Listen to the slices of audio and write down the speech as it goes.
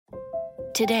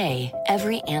Today,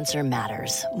 every answer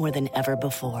matters more than ever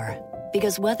before.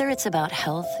 Because whether it's about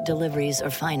health, deliveries, or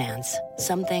finance,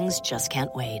 some things just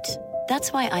can't wait.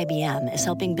 That's why IBM is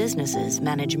helping businesses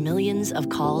manage millions of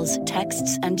calls,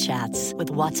 texts, and chats with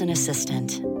Watson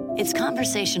Assistant. It's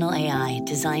conversational AI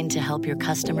designed to help your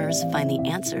customers find the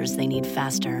answers they need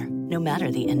faster, no matter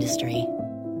the industry.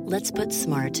 Let's put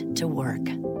smart to work.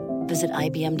 Visit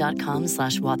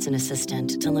IBM.com/Watson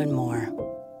Assistant to learn more.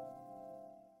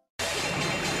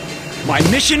 My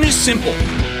mission is simple,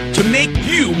 to make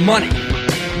you money.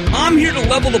 I'm here to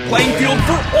level the playing field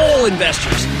for all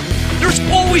investors. There's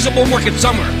always a bull market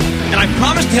somewhere, and I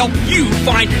promise to help you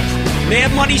find it.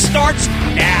 Mad Money starts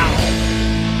now.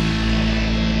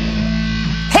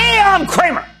 Hey, I'm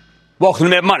Cramer. Welcome to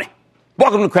Mad Money.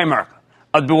 Welcome to Cramer.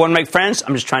 Other people want to make friends?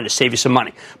 I'm just trying to save you some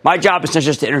money. My job is not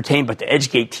just to entertain, but to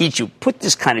educate, teach you. Put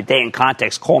this kind of day in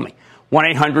context. Call me,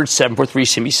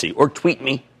 1-800-743-CBC, or tweet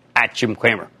me at Jim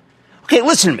Cramer. Okay,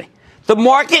 listen to me. The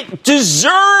market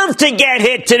deserved to get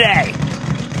hit today.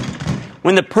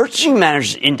 When the Purchasing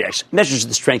Managers Index measures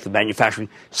the strength of manufacturing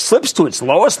slips to its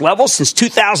lowest level since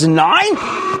 2009,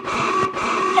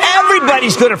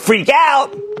 everybody's going to freak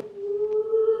out.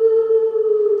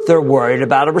 They're worried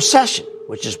about a recession,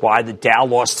 which is why the Dow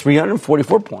lost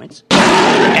 344 points, the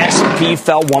S&P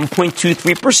fell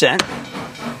 1.23%,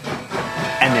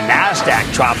 and the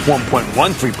NASDAQ dropped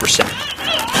 1.13%.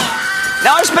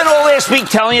 Now, I spent all last week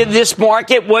telling you this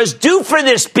market was due for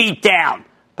this beatdown.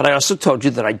 But I also told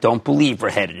you that I don't believe we're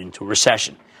headed into a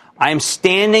recession. I am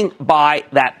standing by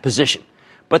that position.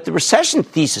 But the recession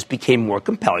thesis became more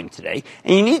compelling today,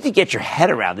 and you need to get your head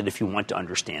around it if you want to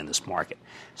understand this market.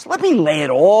 So let me lay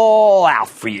it all out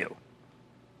for you.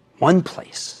 One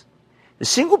place. The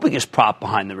single biggest prop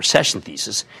behind the recession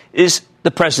thesis is the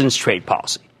president's trade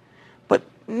policy. But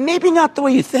maybe not the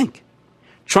way you think.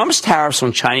 Trump's tariffs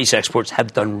on Chinese exports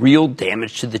have done real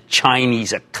damage to the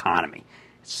Chinese economy.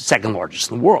 It's the second largest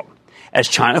in the world. As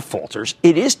China falters,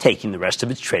 it is taking the rest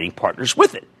of its trading partners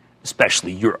with it,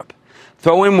 especially Europe.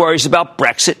 Throw in worries about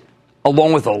Brexit,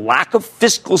 along with a lack of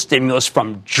fiscal stimulus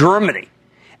from Germany,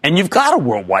 and you've got a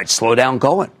worldwide slowdown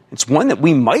going. It's one that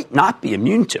we might not be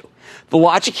immune to. The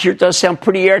logic here does sound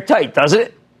pretty airtight, doesn't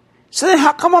it? So then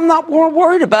how come I'm not more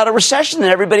worried about a recession than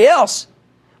everybody else?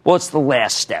 Well, it's the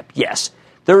last step, yes.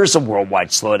 There is a worldwide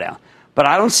slowdown, but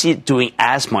I don't see it doing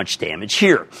as much damage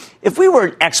here. If we were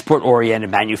an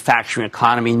export-oriented manufacturing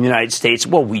economy in the United States,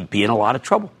 well, we'd be in a lot of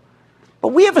trouble. But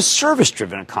we have a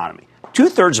service-driven economy.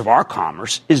 2/3 of our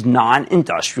commerce is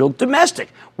non-industrial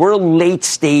domestic. We're a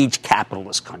late-stage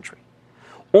capitalist country.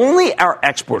 Only our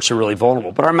exports are really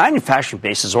vulnerable, but our manufacturing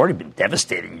base has already been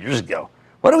devastated years ago.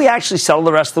 What do we actually sell to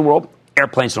the rest of the world?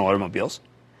 Airplanes and automobiles.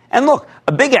 And look,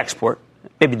 a big export,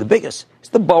 maybe the biggest, is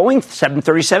the Boeing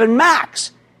 737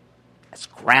 MAX. That's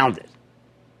grounded.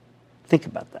 Think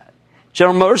about that.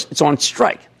 General Motors, it's on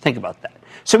strike. Think about that.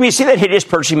 So when you see that hideous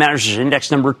Purchasing Managers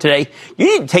Index number today, you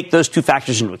need to take those two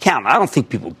factors into account. I don't think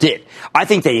people did. I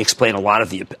think they explain a lot of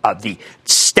the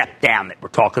step down that we're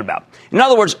talking about. In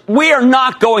other words, we are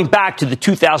not going back to the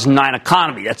 2009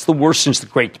 economy. That's the worst since the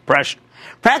Great Depression.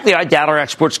 Frankly, I doubt our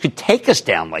exports could take us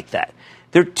down like that.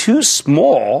 They're too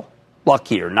small,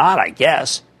 lucky or not, I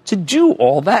guess, to do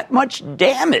all that much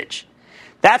damage.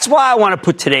 That's why I want to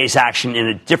put today's action in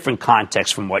a different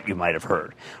context from what you might have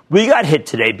heard. We got hit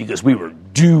today because we were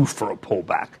due for a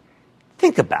pullback.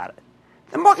 Think about it.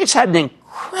 The market's had an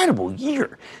incredible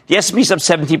year. The S&P's up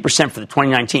 17% for the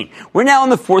 2019. We're now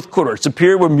in the fourth quarter. It's a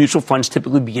period where mutual funds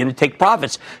typically begin to take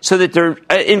profits so that their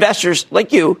investors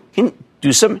like you can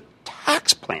do some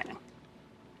tax planning.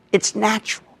 It's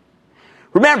natural.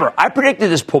 Remember, I predicted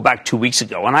this pullback 2 weeks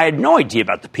ago, and I had no idea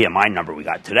about the PMI number we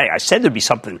got today. I said there'd be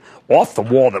something off the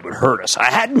wall that would hurt us. I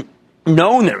hadn't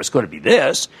known that it was going to be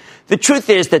this. The truth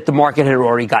is that the market had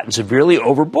already gotten severely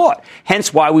overbought,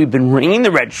 hence why we've been ringing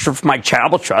the register for my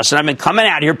charitable trust, and I've been coming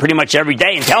out here pretty much every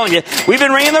day and telling you we've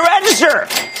been ringing the register.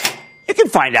 You can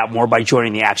find out more by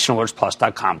joining the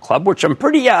ActionAlertsPlus.com club, which I'm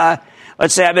pretty,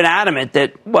 let's say I've been adamant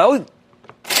that, well,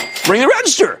 ring the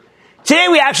register. Today,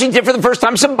 we actually did for the first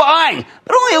time some buying,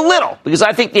 but only a little, because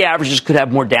I think the averages could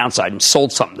have more downside and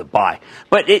sold something to buy.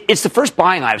 But it's the first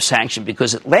buying I've sanctioned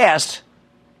because at last,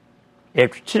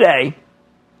 after today,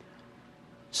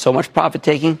 so much profit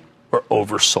taking, we're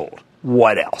oversold.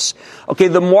 What else? Okay,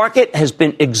 the market has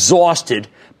been exhausted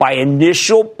by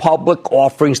initial public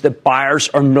offerings that buyers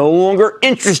are no longer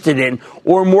interested in,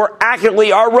 or more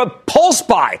accurately, are repulsed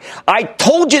by. I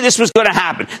told you this was going to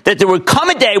happen, that there would come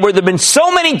a day where there have been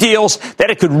so many deals that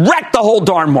it could wreck the whole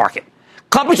darn market.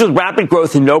 Companies with rapid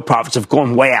growth and no profits have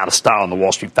gone way out of style on the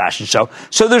Wall Street fashion show,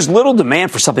 so there's little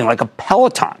demand for something like a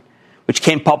Peloton. which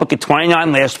came public at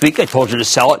 $29 last week. I told you to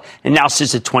sell it, and now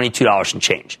sits at $22 and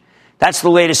change. That's the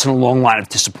latest in a long line of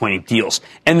disappointing deals,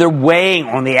 and they're weighing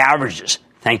on the averages.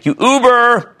 Thank you,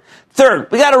 Uber.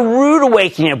 Third, we got a rude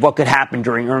awakening of what could happen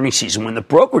during earnings season when the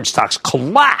brokerage stocks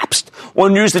collapsed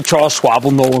on news that Charles Schwab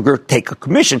will no longer take a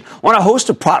commission on a host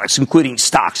of products, including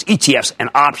stocks, ETFs, and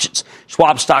options.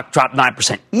 Schwab stock dropped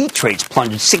 9%. E-Trade's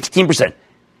plunged 16%.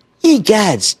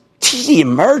 E-Gad's TD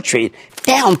Ameritrade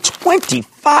down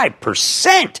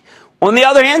 25%. On the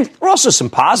other hand, there are also some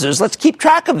positives. Let's keep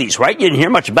track of these, right? You didn't hear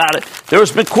much about it. There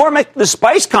was McCormick, the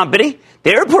spice company.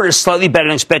 They reported a slightly better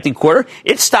than expected quarter.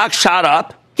 Its stock shot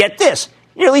up. Get this,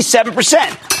 nearly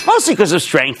 7%, mostly because of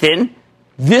strength in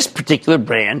this particular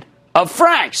brand of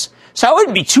Frank's. So I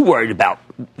wouldn't be too worried about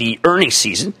the earnings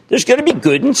season. There's going to be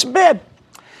good and some bad.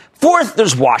 Fourth,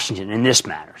 there's Washington, and this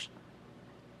matters.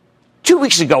 2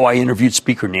 weeks ago, I interviewed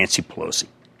Speaker Nancy Pelosi,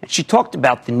 and she talked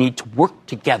about the need to work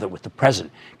together with the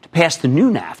president to pass the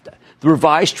new NAFTA, the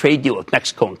revised trade deal with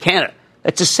Mexico and Canada.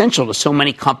 That's essential to so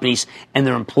many companies and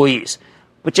their employees.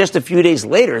 But just a few days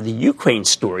later, the Ukraine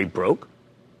story broke.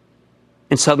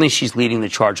 And suddenly she's leading the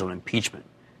charge on impeachment.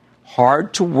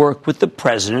 Hard to work with the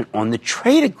president on the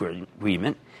trade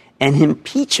agreement and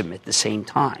impeach him at the same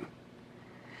time.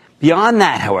 Beyond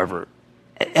that, however,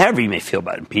 however you may feel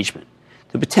about impeachment,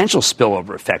 the potential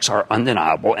spillover effects are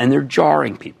undeniable and they're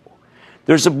jarring people.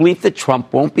 There's a belief that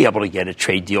Trump won't be able to get a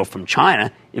trade deal from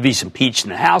China if he's impeached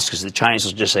in the House because the Chinese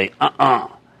will just say,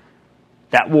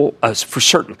 That will, for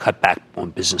certain, cut back on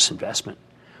business investment.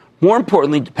 More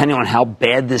importantly, depending on how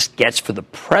bad this gets for the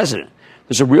president,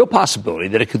 there's a real possibility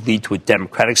that it could lead to a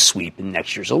Democratic sweep in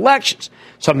next year's elections,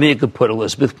 something that could put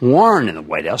Elizabeth Warren in the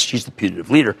White House, she's the putative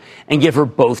leader, and give her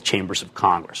both chambers of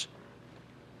Congress.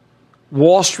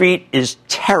 Wall Street is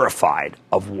terrified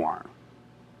of Warren.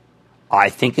 I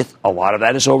think a lot of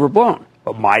that is overblown,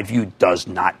 but my view does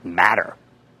not matter.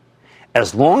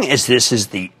 As long as this is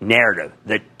the narrative,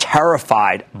 that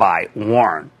terrified by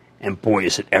Warren, and boy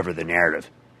is it ever the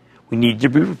narrative, we need to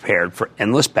be prepared for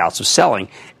endless bouts of selling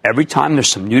every time there's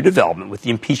some new development with the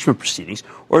impeachment proceedings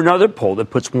or another poll that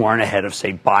puts Warren ahead of,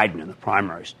 say, Biden in the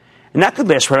primaries. And that could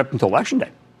last right up until Election Day.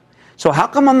 So how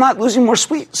come I'm not losing more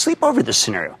sleep over this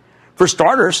scenario? For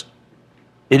starters,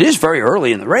 it is very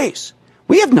early in the race.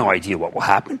 We have no idea what will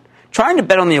happen. Trying to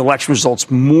bet on the election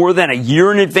results more than a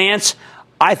year in advance,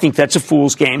 I think that's a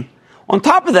fool's game. On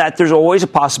top of that, there's always a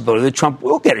possibility that Trump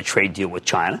will get a trade deal with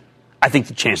China. I think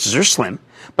the chances are slim.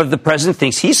 But if the president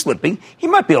thinks he's slipping, he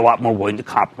might be a lot more willing to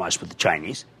compromise with the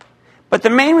Chinese. But the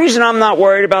main reason I'm not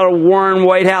worried about a Warren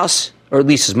White House, or at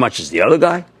least as much as the other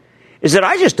guy, is that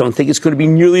I just don't think it's going to be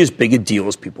nearly as big a deal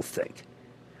as people think.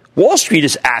 Wall Street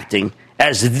is acting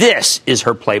as this is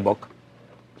her playbook,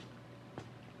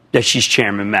 that she's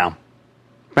Chairman Mao.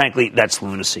 Frankly, that's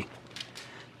lunacy.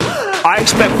 I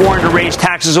expect Warren to raise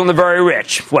taxes on the very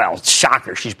rich. Well, it's a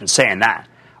shocker she's been saying that.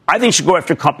 I think she'll go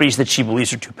after companies that she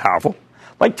believes are too powerful,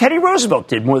 like Teddy Roosevelt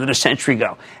did more than a century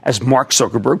ago. As Mark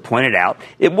Zuckerberg pointed out,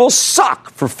 it will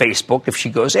suck for Facebook if she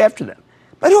goes after them.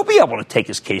 But he'll be able to take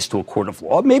his case to a court of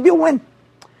law. Maybe he'll win.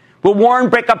 Will Warren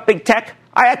break up big tech?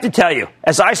 I have to tell you,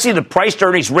 as I see the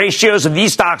price-to-earnings ratios of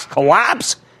these stocks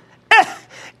collapse,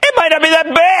 it might not be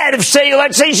that bad if,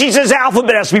 let's say she says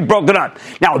Alphabet has to be broken up.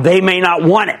 Now, they may not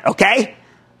want it, okay?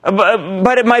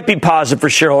 But it might be positive for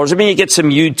shareholders. I mean, you get some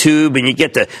YouTube, and you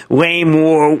get the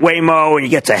Waymo, and you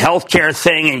get the healthcare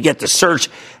thing, and you get the search.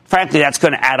 Frankly, that's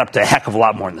going to add up to a heck of a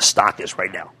lot more than the stock is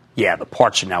right now. Yeah, the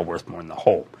parts are now worth more than the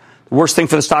whole. The worst thing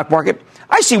for the stock market?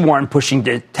 I see Warren pushing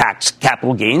to tax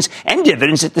capital gains and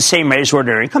dividends at the same rate as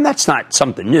ordinary income. That's not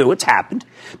something new. It's happened.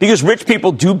 Because rich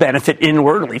people do benefit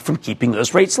inordinately from keeping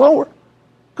those rates lower.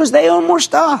 Because they own more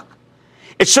stock.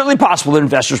 It's certainly possible that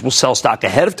investors will sell stock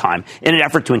ahead of time in an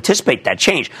effort to anticipate that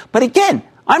change. But again,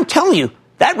 I'm telling you,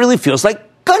 that really feels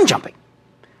like gun jumping.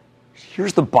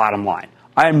 Here's the bottom line.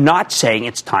 I am not saying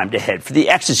it's time to head for the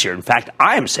exits here. In fact,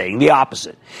 I am saying the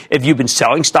opposite. If you've been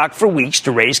selling stock for weeks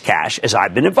to raise cash, as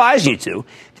I've been advising you to,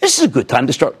 this is a good time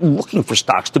to start looking for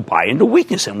stocks to buy into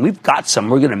weakness. And we've got some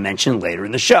we're going to mention later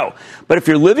in the show. But if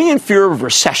you're living in fear of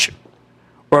recession,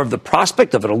 or of the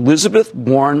prospect of an Elizabeth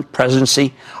Warren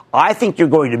presidency, I think you're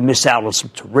going to miss out on some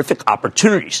terrific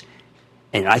opportunities.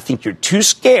 And I think you're too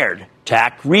scared to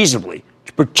act reasonably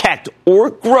to protect or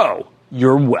grow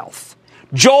your wealth.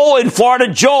 Joel in Florida.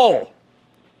 Joel.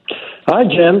 Hi,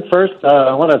 Jim. First,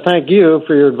 I want to thank you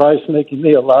for your advice making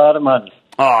me a lot of money.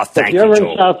 Oh, thank you, Joel. If you're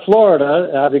Joel. in South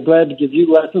Florida, I'd be glad to give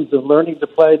you lessons of learning to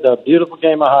play the beautiful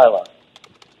game of highlights.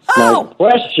 Oh. My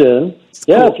question,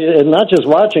 cool. Not just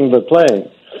watching, but playing.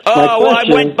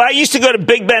 I used to go to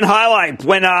Big Ben Highlight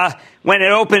when when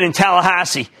it opened in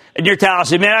Tallahassee, near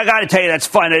Tallahassee. Man, I got to tell you, that's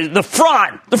fun. The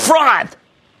fraud.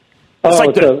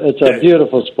 It's a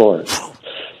beautiful sport.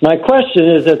 My question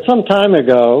is that some time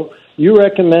ago, you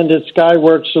recommended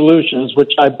Skyworks Solutions,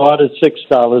 which I bought at $6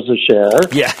 a share.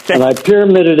 Yeah. And I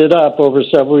pyramided it up over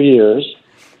several years.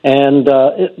 And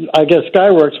I guess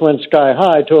Skyworks went sky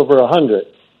high to over 100.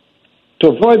 To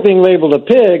avoid being labeled a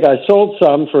pig, I sold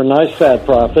some for a nice fat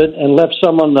profit and left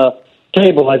some on the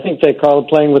table. I think they call it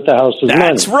playing with the house's money.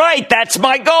 That's right. That's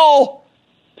my goal.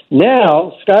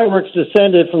 Now, Skyworks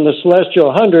descended from the celestial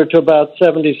 100 to about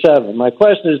 77. My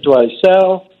question is, do I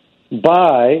sell,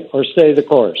 buy, or stay the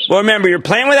course? Well, remember, you're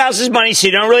playing with house's money, so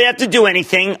you don't really have to do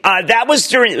anything. That was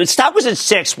during the stock was at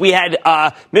 6. We had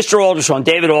Mr. Aldrich on,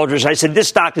 David Aldrich. I said this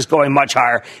stock is going much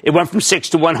higher. It went from 6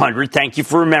 to 100. Thank you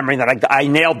for remembering that. I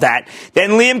nailed that.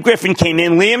 Then Liam Griffin came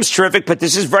in. Liam's terrific, but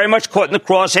this is very much caught in the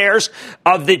crosshairs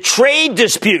of the trade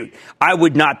dispute. I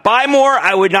would not buy more.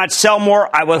 I would not sell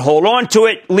more. I would hold on to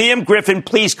it. Liam Griffin,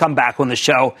 please come back on the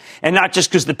show, and not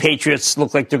just because the Patriots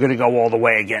look like they're going to go all the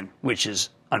way again, which is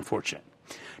unfortunate.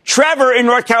 Trevor in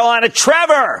North Carolina.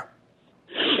 Trevor!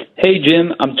 Hey,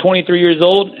 Jim. I'm 23 years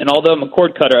old, and although I'm a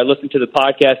cord cutter, I listen to the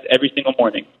podcast every single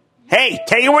morning. Hey,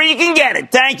 take it where you can get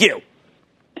it. Thank you.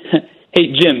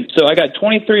 Hey, Jim. So I got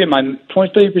 23% of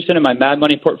my Mad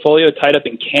Money portfolio tied up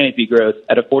in Canopy Growth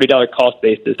at a $40 cost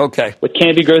basis. Okay. With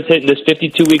Canopy Growth hitting this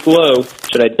 52-week low,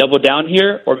 should I double down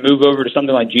here or move over to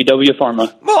something like GW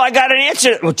Pharma? Well, I got an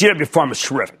answer. Well, GW Pharma is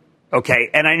terrific. Okay,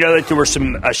 and I know that there was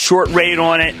a short rate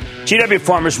on it. GW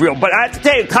Pharma is real. But I have to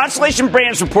tell you, Constellation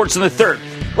Brands reports on the 3rd.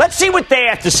 Let's see what they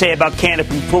have to say about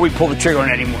Canopy before we pull the trigger on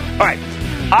it anymore. All right.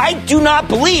 I do not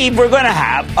believe we're going to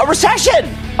have a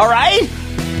recession. All right?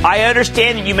 I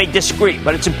understand that you may disagree,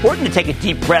 but it's important to take a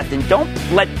deep breath and don't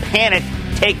let panic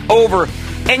take over.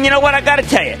 And you know what? I got to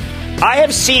tell you, I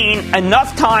have seen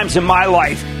enough times in my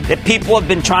life that people have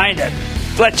been trying to,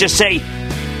 let's just say,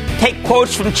 take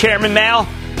quotes from Chairman Mao.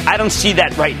 I don't see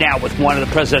that right now with one of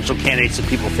the presidential candidates that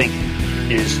people think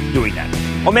is doing that.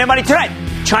 Oh, man, money tonight.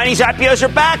 Chinese IPOs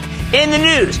are back in the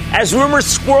news as rumors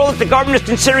swirl that the government is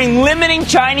considering limiting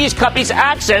Chinese companies'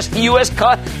 access to U.S.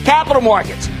 capital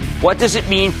markets. What does it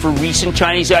mean for recent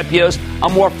Chinese IPOs?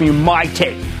 I'm offering you my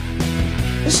take.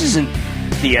 This isn't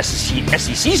the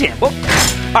SEC's handbook.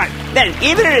 All right, then,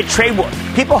 even in a trade war,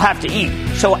 people have to eat.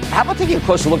 So how about taking a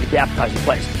closer look at the appetizing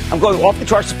plays? I'm going off the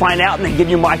charts to find out and then give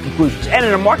you my conclusions. And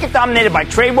in a market dominated by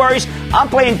trade worries, I'm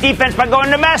playing defense by going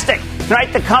domestic.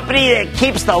 Tonight, the company that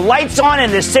keeps the lights on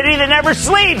in the city that never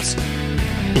sleeps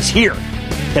is here.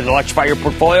 Can it electrify your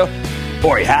portfolio?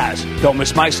 Or he has. Don't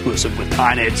miss my exclusive with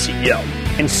Con Ed CEO.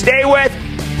 And stay with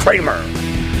Cramer.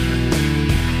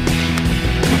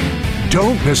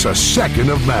 Don't miss a second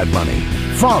of Mad Money.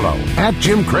 Follow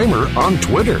 @Jim Cramer on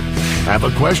Twitter. Have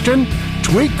a question?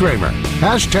 Tweet Cramer.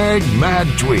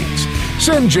 #MadTweets.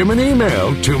 Send Jim an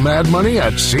email to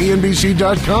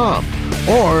madmoney@cnbc.com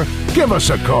or give us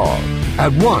a call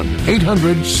at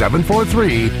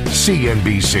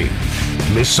 1-800-743-CNBC.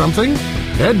 Miss something?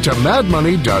 Head to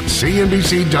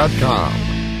madmoney.cnbc.com.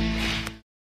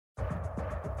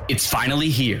 It's finally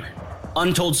here.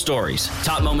 Untold Stories,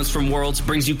 Top Moments from Worlds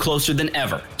brings you closer than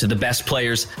ever to the best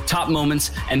players, top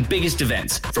moments, and biggest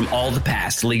events from all the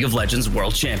past League of Legends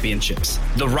World Championships.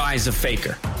 The rise of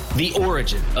Faker, the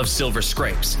origin of Silver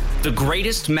Scrapes, the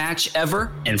greatest match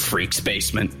ever, and Freak's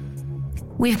Basement.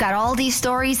 We've got all these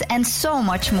stories and so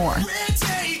much more.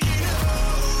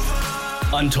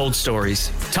 Untold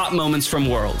Stories, Top Moments from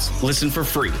Worlds. Listen for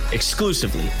free,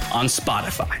 exclusively on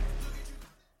Spotify.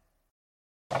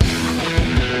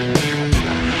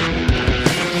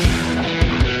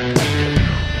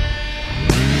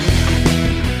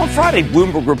 On Friday,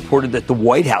 Bloomberg reported that the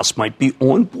White House might be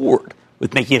on board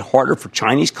with making it harder for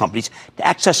Chinese companies to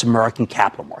access American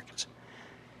capital markets.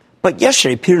 But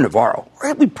yesterday, Peter Navarro,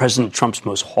 arguably President Trump's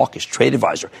most hawkish trade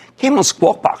advisor, came on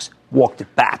Squawk Box, walked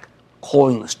it back,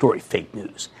 calling the story fake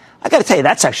news. I got to tell you,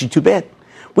 that's actually too bad.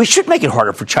 We should make it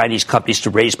harder for Chinese companies to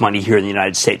raise money here in the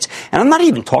United States. And I'm not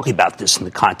even talking about this in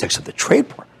the context of the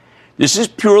trade war. This is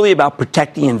purely about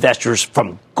protecting investors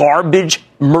from garbage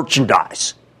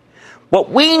merchandise. What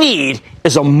we need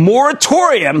is a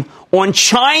moratorium on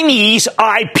Chinese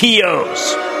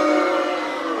IPOs.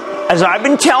 As I've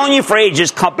been telling you for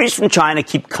ages, companies from China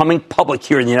keep coming public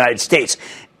here in the United States.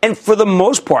 And for the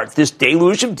most part, this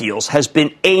deluge of deals has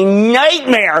been a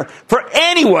nightmare for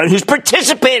anyone who's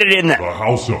participated in them. The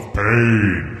House of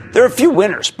Pain. There are a few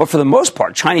winners, but for the most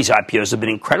part, Chinese IPOs have been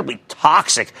incredibly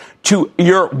toxic to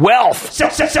your wealth. Sell,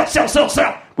 sell, sell, sell, sell,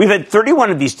 sell. We've had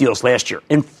 31 of these deals last year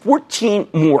and 14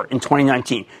 more in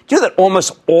 2019. Do you know that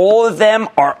almost all of them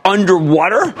are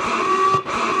underwater?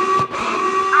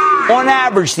 On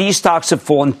average, these stocks have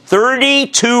fallen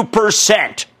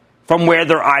 32% from where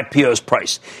their IPOs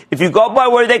priced. If you go by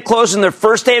where they closed in their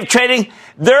first day of trading,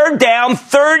 they're down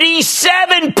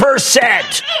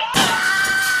 37%.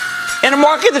 In a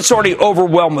market that's already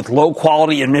overwhelmed with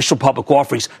low-quality initial public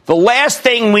offerings, the last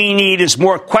thing we need is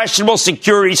more questionable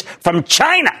securities from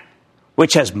China,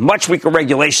 which has much weaker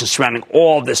regulations surrounding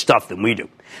all of this stuff than we do.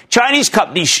 Chinese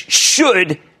companies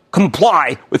should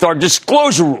comply with our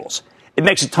disclosure rules. It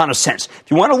makes a ton of sense.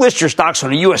 If you want to list your stocks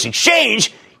on a U.S.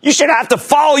 exchange, you should have to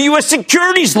follow U.S.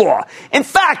 securities law. In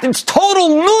fact, it's total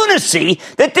lunacy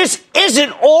that this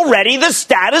isn't already the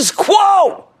status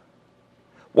quo.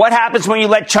 What happens when you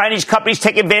let Chinese companies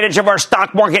take advantage of our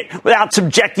stock market without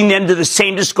subjecting them to the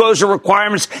same disclosure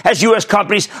requirements as U.S.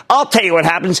 companies? I'll tell you what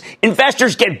happens.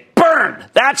 Investors get burned.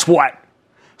 That's what.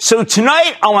 So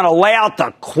tonight, I want to lay out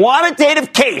the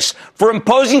quantitative case for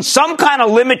imposing some kind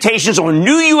of limitations on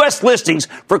new U.S. listings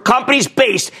for companies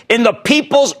based in the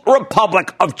People's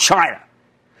Republic of China.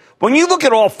 When you look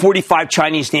at all 45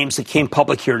 Chinese names that came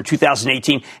public here in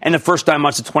 2018 and the first 9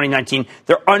 months of 2019,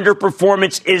 their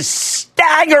underperformance is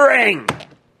staggering.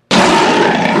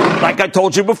 Like I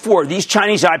told you before, these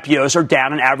Chinese IPOs are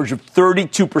down an average of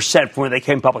 32% from when they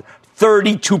came public.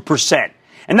 32%.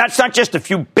 And that's not just a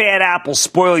few bad apples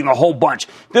spoiling the whole bunch.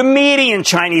 The median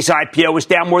Chinese IPO was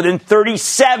down more than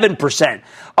 37%.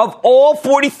 Of all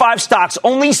 45 stocks,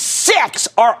 only 6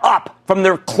 are up from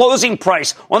their closing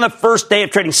price on the first day of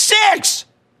trading. 6!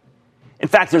 In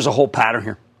fact, there's a whole pattern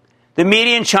here. The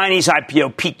median Chinese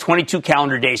IPO peaked 22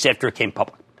 calendar days after it came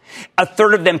public. A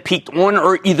third of them peaked on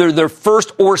or either their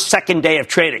first or second day of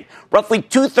trading. Roughly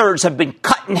two-thirds have been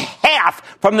cut in half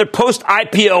from their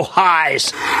post-IPO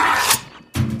highs.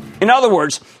 In other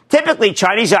words, typically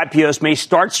Chinese IPOs may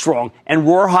start strong and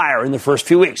roar higher in the first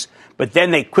few weeks, but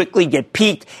then they quickly get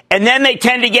peaked, and then they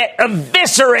tend to get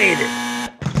eviscerated.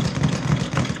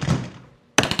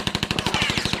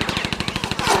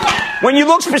 When you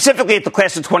look specifically at the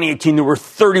class of 2018, there were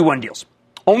 31 deals.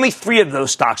 Only 3 of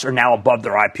those stocks are now above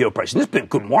their IPO price, and this has been a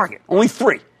good market. Only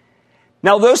 3.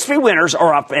 Now, those 3 winners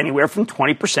are up anywhere from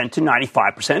 20% to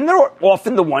 95%, and they're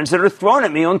often the ones that are thrown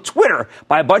at me on Twitter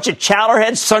by a bunch of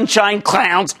chowderhead sunshine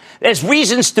clowns as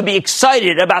reasons to be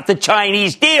excited about the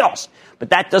Chinese deals. But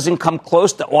that doesn't come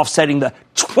close to offsetting the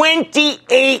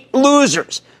 28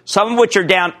 losers, some of which are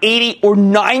down 80 or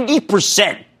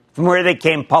 90% from where they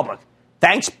came public.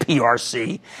 Thanks,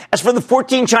 PRC. As for the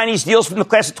 14 Chinese deals from the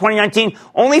class of 2019,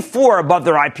 only 4 above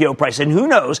their IPO price. And who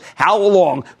knows how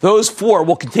long those 4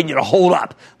 will continue to hold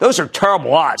up. Those are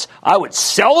terrible odds. I would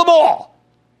sell them all.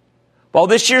 While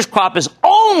this year's crop is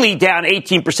only down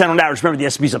 18% on average, remember the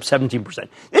S&P's up 17%.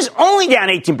 This is only down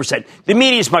 18%. The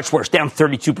median is much worse, down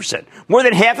 32%. More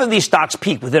than half of these stocks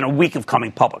peak within a week of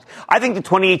coming public. I think the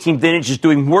 2018 vintage is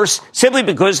doing worse simply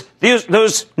because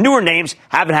those newer names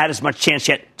haven't had as much chance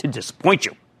yet to disappoint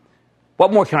you.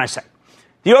 What more can I say?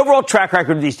 The overall track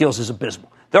record of these deals is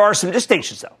abysmal. There are some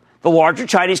distinctions, though. The larger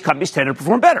Chinese companies tend to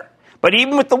perform better. But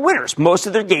even with the winners, most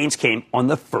of their gains came on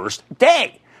the first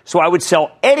day. So I would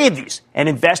sell any of these and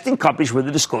invest in companies where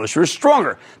the disclosure is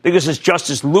stronger. Because as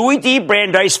Justice Louis D.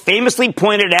 Brandeis famously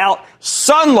pointed out,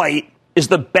 sunlight is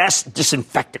the best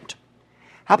disinfectant.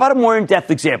 How about a more in-depth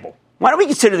example? Why don't we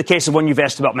consider the case of one you've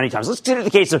asked about many times? Let's consider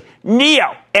the case of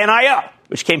NIO, N-I-O,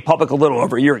 which came public a little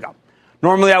over a year ago.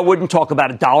 Normally, I wouldn't talk about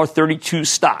a $1.32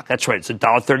 stock. That's right, it's a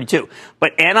 $1.32.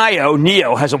 But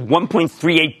NIO has a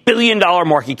 $1.38 billion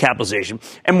market capitalization,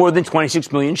 and more than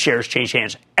 26 million shares change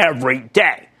hands every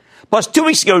day. Plus, 2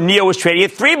 weeks ago, NIO was trading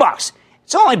at $3.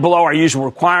 It's only below our usual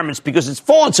requirements because it's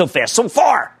fallen so fast, so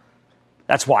far.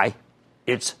 That's why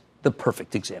it's the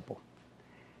perfect example.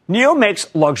 NIO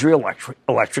makes luxury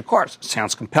electric cars.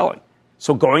 Sounds compelling.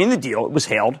 So going in the deal, it was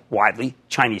hailed widely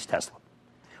Chinese Tesla.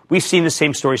 We've seen the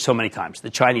same story so many times. The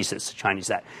Chinese this, the Chinese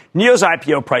that. NIO's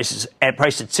IPO priced at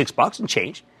 $6 and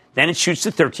change. Then it shoots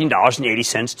to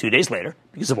 $13.80 2 days later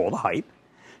because of all the hype.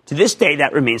 To this day,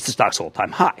 that remains the stock's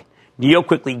all-time high. NIO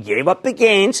quickly gave up the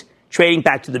gains, trading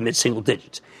back to the mid-single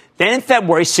digits. Then in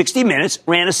February, 60 Minutes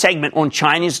ran a segment on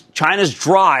China's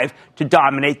drive to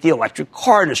dominate the electric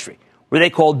car industry, where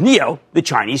they called NIO the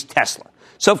Chinese Tesla.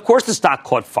 So, of course, the stock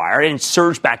caught fire and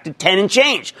surged back to 10 and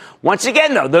change. Once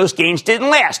again, though, those gains didn't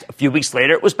last. A few weeks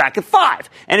later, it was back at 5.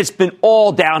 And it's been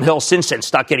all downhill since then,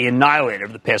 stock getting annihilated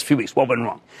over the past few weeks. What went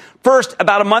wrong? First,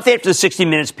 about a month after the 60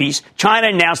 Minutes piece, China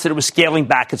announced that it was scaling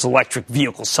back its electric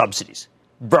vehicle subsidies.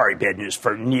 Very bad news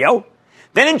for NIO.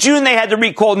 Then in June, they had to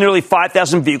recall nearly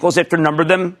 5,000 vehicles after a number of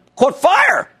them caught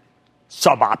fire.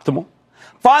 Suboptimal.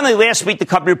 Finally, last week, the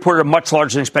company reported a much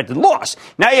larger than expected loss.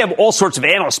 Now you have all sorts of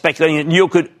analysts speculating that NIO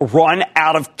could run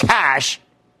out of cash.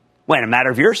 When, a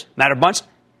matter of years? A matter of months?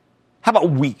 How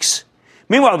about weeks?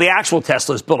 Meanwhile, the actual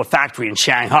Tesla has built a factory in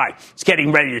Shanghai. It's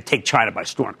getting ready to take China by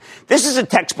storm. This is a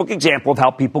textbook example of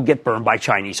how people get burned by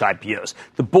Chinese IPOs.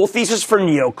 The bull thesis for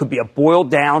NIO could be boiled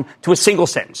down to a single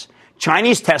sentence.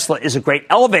 Chinese Tesla is a great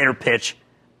elevator pitch,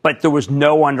 but there was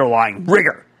no underlying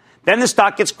rigor. Then the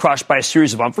stock gets crushed by a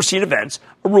series of unforeseen events,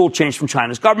 a rule change from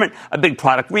China's government, a big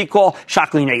product recall,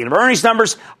 shockingly negative earnings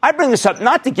numbers. I bring this up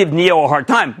not to give NIO a hard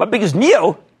time, but because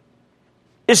NIO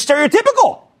is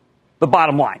stereotypical. The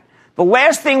bottom line. The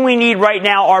last thing we need right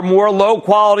now are more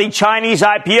low-quality Chinese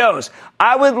IPOs.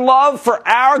 I would love for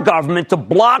our government to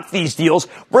block these deals,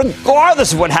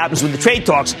 regardless of what happens with the trade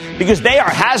talks, because they are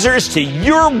hazardous to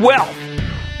your wealth.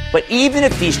 But even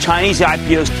if these Chinese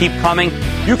IPOs keep coming,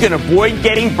 you can avoid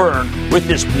getting burned with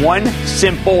this one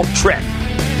simple trick.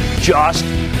 Just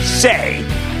say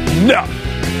no.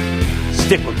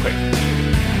 Stick with Cramer.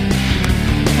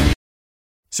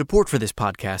 Support for this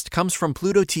podcast comes from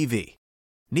Pluto TV.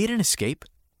 Need an escape?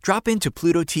 Drop into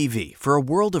Pluto TV for a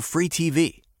world of free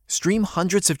TV. Stream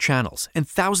hundreds of channels and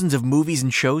thousands of movies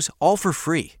and shows all for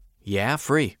free. Yeah,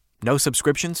 free. No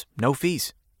subscriptions, no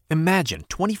fees. Imagine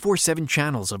 24/7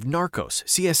 channels of Narcos,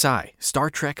 CSI, Star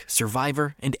Trek,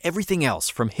 Survivor, and everything else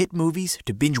from hit movies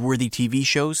to binge-worthy TV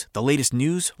shows, the latest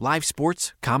news, live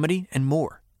sports, comedy, and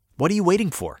more. What are you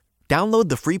waiting for? Download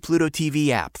the free Pluto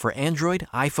TV app for Android,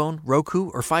 iPhone, Roku,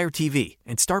 or Fire TV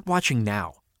and start watching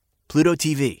now. Pluto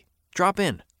TV. Drop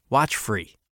in. Watch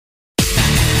free.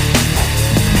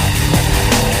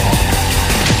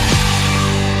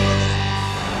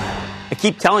 I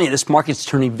keep telling you, this market's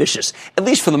turning vicious, at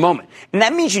least for the moment. And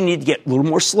that means you need to get a little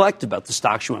more selective about the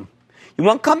stocks you own. You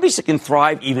want companies that can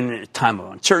thrive even in a time of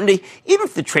uncertainty, even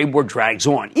if the trade war drags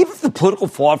on, even if the political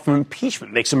fallout from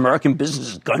impeachment makes American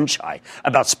businesses gun-shy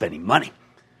about spending money.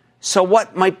 So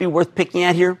what might be worth picking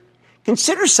at here?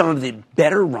 Consider some of the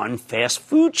better-run fast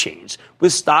food chains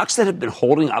with stocks that have been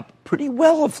holding up pretty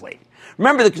well of late.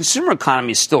 Remember, the consumer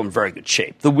economy is still in very good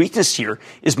shape. The weakness here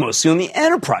is mostly on the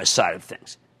enterprise side of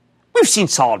things. We've seen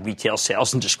solid retail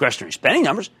sales and discretionary spending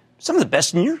numbers, some of the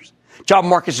best in years. Job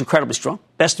market is incredibly strong,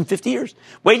 best in 50 years.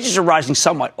 Wages are rising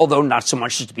somewhat, although not so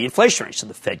much as to be inflationary, so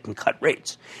the Fed can cut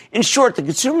rates. In short, the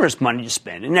consumer has money to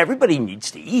spend, and everybody needs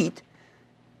to eat.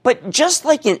 But just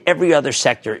like in every other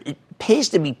sector, it pays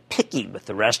to be picky with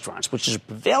the restaurants, which is a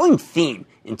prevailing theme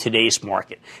in today's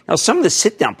market. Now, some of the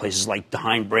sit-down places like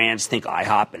Dine Brands, think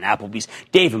IHOP and Applebee's,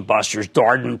 Dave & Buster's,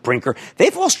 Darden, Brinker,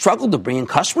 they've all struggled to bring in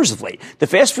customers of late. The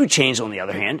fast food chains, on the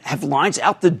other hand, have lines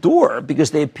out the door because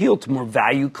they appeal to more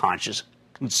value-conscious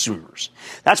consumers.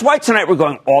 That's why tonight we're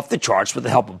going off the charts with the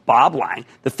help of Bob Lang,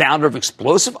 the founder of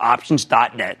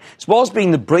ExplosiveOptions.net, as well as being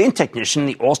the brilliant technician in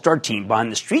the all-star team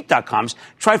behind TheStreet.com's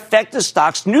Trifecta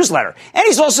Stocks newsletter. And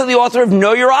he's also the author of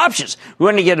Know Your Options.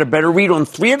 We're going to get a better read on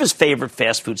three of his favorite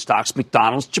fast food stocks,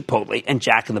 McDonald's, Chipotle, and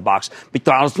Jack in the Box.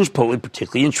 McDonald's and Chipotle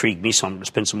particularly intrigued me, so I'm going to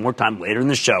spend some more time later in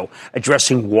the show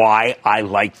addressing why I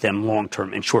like them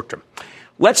long-term and short-term.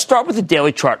 Let's start with the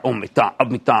daily chart of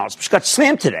McDonald's, which got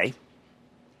slammed today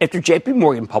after J.P.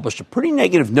 Morgan published a pretty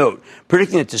negative note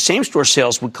predicting that the same-store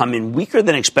sales would come in weaker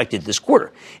than expected this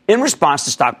quarter. In response,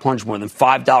 the stock plunged more than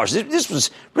 $5. This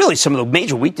was really some of the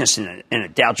major weakness in a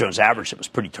Dow Jones average that was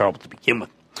pretty terrible to begin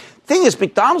with. The thing is,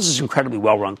 McDonald's is an incredibly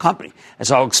well-run company.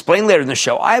 As I'll explain later in the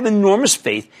show, I have enormous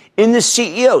faith in the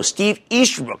CEO, Steve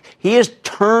Easterbrook. He has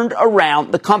turned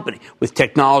around the company with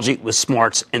technology, with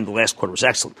smarts, and the last quarter was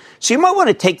excellent. So you might want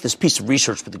to take this piece of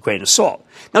research with a grain of salt.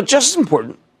 Now, just as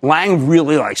important, Lang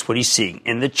really likes what he's seeing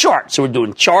in the chart. So we're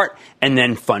doing chart and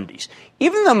then fundies.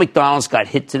 Even though McDonald's got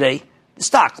hit today, the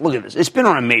stock, look at this, it's been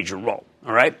on a major roll,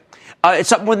 all right?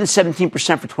 It's up more than 17%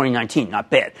 for 2019, not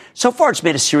bad. So far, it's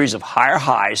made a series of higher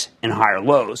highs and higher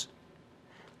lows.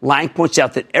 Lang points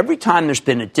out that every time there's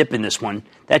been a dip in this one,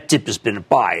 that dip has been a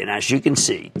buy. And as you can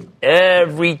see,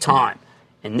 every time.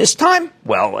 And this time,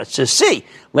 well, let's just see.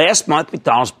 Last month,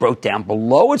 McDonald's broke down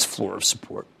below its floor of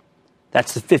support.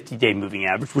 That's the 50-day moving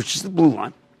average, which is the blue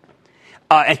line,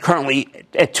 and currently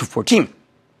at 214.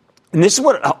 And this is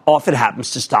what often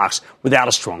happens to stocks without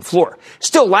a strong floor.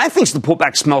 Still, Lang thinks the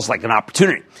pullback smells like an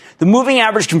opportunity. The moving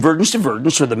average convergence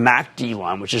divergence, or the MACD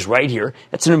line, which is right here,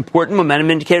 that's an important momentum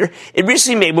indicator. It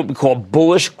recently made what we call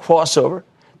bullish crossover.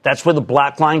 That's where the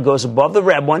black line goes above the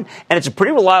red one, and it's a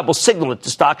pretty reliable signal that the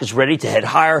stock is ready to head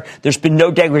higher. There's been no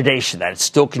degradation, that it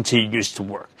still continues to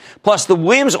work. Plus, the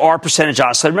Williams R percentage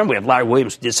oscillator, remember we have Larry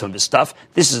Williams who did some of this stuff.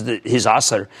 This is his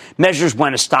oscillator, measures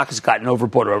when a stock has gotten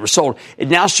overbought or oversold. It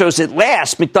now shows at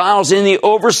last McDonald's in the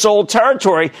oversold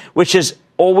territory, which has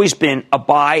always been a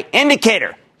buy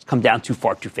indicator. It's come down too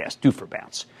far, too fast, due for a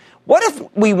bounce. What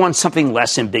if we want something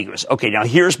less ambiguous? Okay, now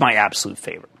here's my absolute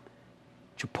favorite.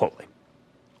 Chipotle.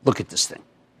 Look at this thing.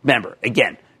 Remember,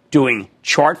 again, doing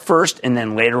chart first and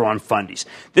then later on fundies.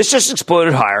 This just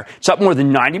exploded higher. It's up more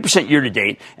than 90% year to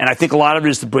date. And I think a lot of it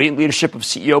is the brilliant leadership of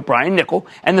CEO Brian Niccol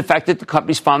and the fact that the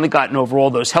company's finally gotten over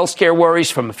all those healthcare worries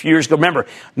from a few years ago. Remember,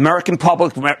 American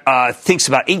public thinks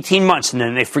about 18 months and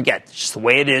then they forget. It's just the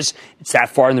way it is. It's that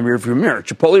far in the rearview mirror.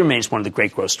 Chipotle remains one of the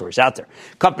great growth stories out there.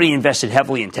 Company invested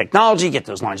heavily in technology, get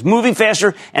those lines moving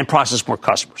faster, and process more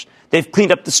customers. They've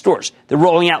cleaned up the stores. They're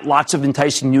rolling out lots of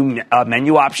enticing new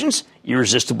menu options,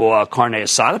 irresistible carne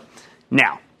asada.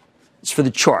 Now, it's for the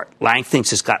chart. Lang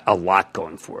thinks it's got a lot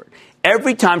going for it.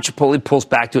 Every time Chipotle pulls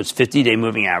back to its 50-day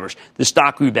moving average, the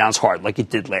stock rebounds hard like it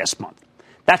did last month.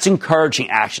 That's encouraging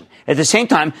action. At the same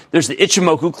time, there's the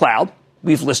Ichimoku cloud.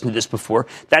 We've listened to this before.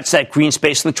 That's that green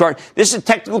space in the chart. This is a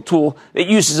technical tool that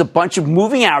uses a bunch of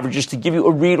moving averages to give you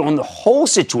a read on the whole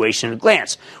situation at a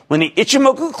glance. When the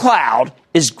Ichimoku cloud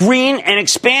is green and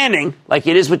expanding, like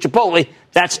it is with Chipotle,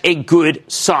 that's a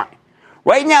good sign.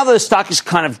 Right now, the stock is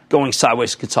kind of going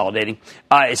sideways, consolidating.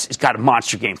 It's got a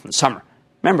monster gain from the summer.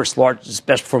 Remember, it's the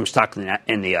best performing stock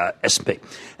in the S&P.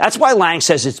 That's why Lang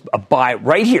says it's a buy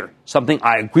right here, something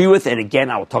I agree with. And again,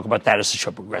 I will talk about that as the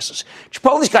show progresses.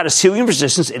 Chipotle's got a ceiling of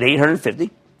resistance at 850.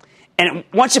 And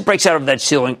once it breaks out of that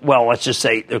ceiling, well, let's just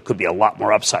say there could be a lot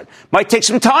more upside. Might take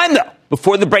some time, though,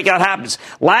 before the breakout happens.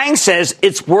 Lang says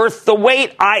it's worth the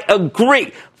wait. I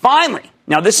agree. Finally,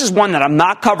 now this is one that I'm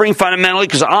not covering fundamentally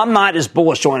because I'm not as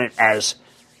bullish on it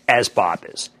as Bob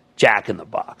is. Jack in the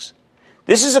Box.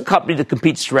 This is a company that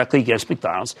competes directly against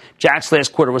McDonald's. Jack's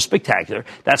last quarter was spectacular.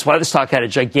 That's why the stock had a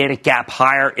gigantic gap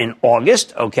higher in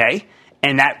August, okay?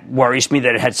 And that worries me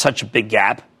that it had such a big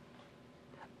gap.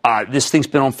 This thing's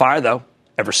been on fire, though,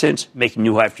 ever since, making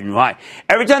new high after new high.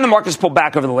 Every time the market's pulled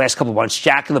back over the last couple of months,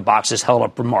 Jack in the Box has held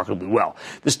up remarkably well.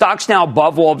 The stock's now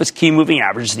above all of its key moving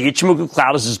averages. The Ichimoku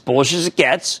cloud is as bullish as it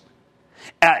gets.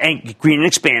 And green and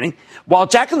expanding. While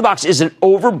Jack in the Box is an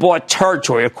overbought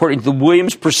territory, according to the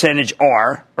Williams percentage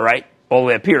R, all right, all the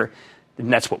way up here,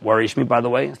 and that's what worries me, by the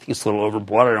way. I think it's a little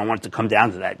overbought. I don't want it to come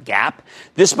down to that gap.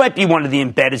 This might be one of the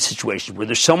embedded situations where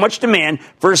there's so much demand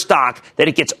for a stock that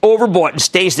it gets overbought and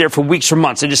stays there for weeks or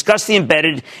months. I discussed the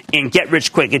embedded in Get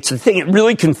Rich Quick. It's the thing that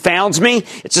really confounds me.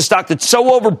 It's a stock that's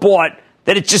so overbought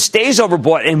that it just stays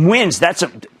overbought and wins.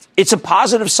 It's a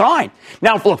positive sign.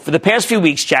 Now, look, for the past few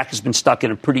weeks, Jack has been stuck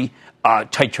in a pretty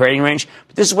tight trading range.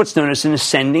 But this is what's known as an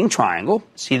ascending triangle.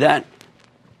 See that?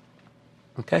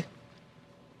 Okay.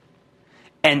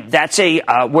 And that's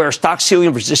where a stock ceiling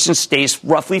of resistance stays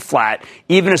roughly flat,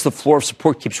 even as the floor of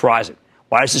support keeps rising.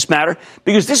 Why does this matter?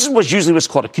 Because this is what's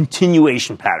called a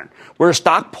continuation pattern, where a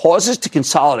stock pauses to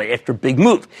consolidate after a big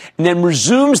move and then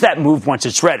resumes that move once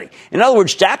it's ready. In other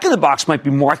words, Jack in the Box might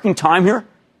be marking time here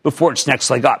before its next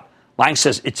leg up. Lang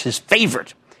says it's his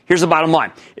favorite. Here's the bottom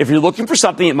line. If you're looking for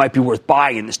something that might be worth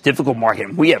buying in this difficult market,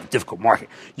 and we have a difficult market,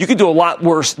 you could do a lot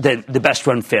worse than the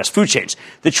best-run fast food chains.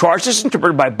 The charts as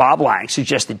interpreted by Bob Lang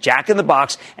suggest that Jack in the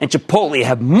Box and Chipotle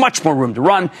have much more room to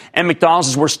run, and McDonald's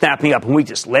is worth snapping up in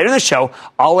weakness. Later in the show,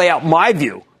 I'll lay out my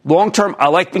view. Long-term, I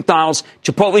like McDonald's.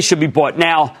 Chipotle should be bought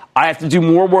now. I have to do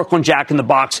more work on Jack in the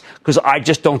Box because I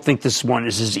just don't think this one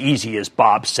is as easy as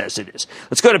Bob says it is.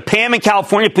 Let's go to Pam in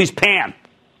California. Please, Pam.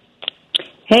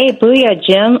 Hey, booyah,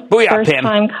 Jim. Booyah,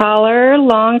 First-time caller,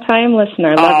 long-time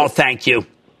listener. Thank you.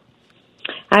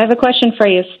 I have a question for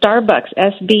you. Starbucks,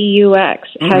 SBUX,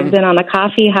 has been on a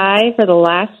coffee high for the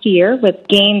last year with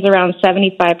gains around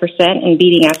 75% and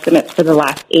beating estimates for the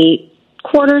last 8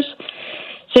 quarters.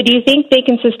 So do you think they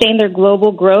can sustain their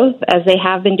global growth as they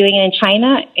have been doing it in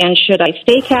China? And should I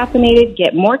stay caffeinated,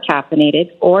 get more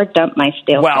caffeinated, or dump my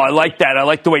stale? Wow, I like that. I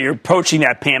like the way you're approaching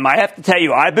that, Pam. I have to tell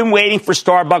you, I've been waiting for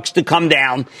Starbucks to come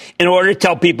down in order to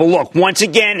tell people, look, once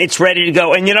again, it's ready to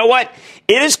go. And you know what?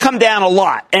 It has come down a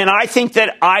lot. And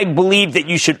I believe that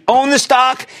you should own the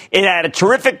stock. It had a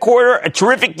terrific quarter, a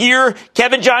terrific year.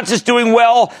 Kevin Johnson's doing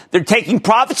well. They're taking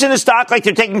profits in the stock like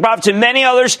they're taking profits in many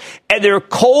others. And their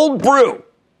cold brew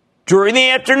during the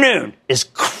afternoon is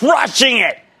crushing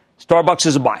it. Starbucks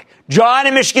is a buy. John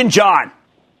in Michigan. John.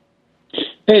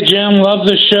 Hey, Jim. Love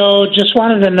the show. Just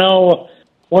wanted to know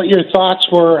what your thoughts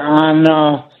were on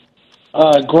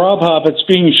Grubhub. It's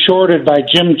being shorted by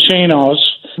Jim Chanos.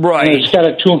 Right. And it's got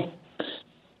a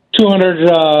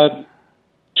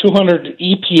 200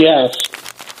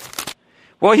 EPS.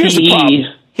 Well, here's the problem.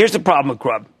 Here's the problem with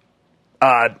Grub.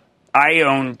 I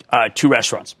own 2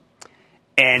 restaurants,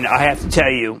 and I have to tell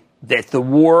you that the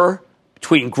war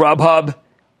between Grubhub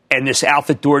and this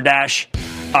outfit DoorDash,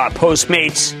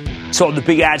 Postmates, sold the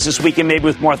big ads this weekend, maybe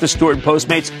with Martha Stewart and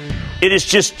Postmates. It is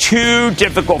just too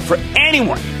difficult for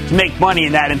anyone to make money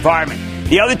in that environment.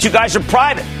 The other 2 guys are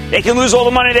private. They can lose all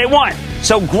the money they want.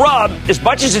 So Grub, as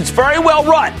much as it's very well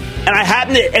run, and I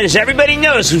happen to, and as everybody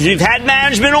knows, because we've had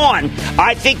management on,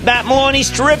 I think Matt Maloney's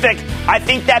terrific. I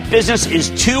think that business is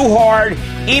too hard,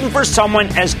 even for someone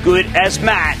as good as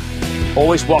Matt.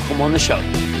 Always welcome on the show.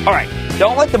 All right,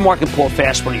 don't let the market pull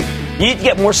fast for you. You need to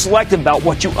get more selective about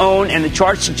what you own, and the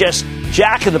chart suggests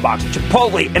Jack in the Box,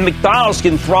 Chipotle, and McDonald's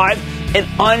can thrive in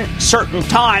uncertain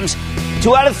times.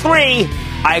 2 out of 3,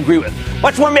 I agree with.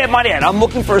 Much more Mad Money Ed. I'm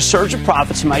looking for a surge of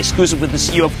profits in my exclusive with the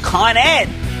CEO of Con Ed.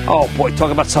 Oh, boy,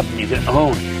 talk about something you can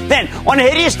own. Then, on a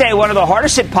hideous day, one of the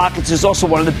hardest hit pockets is also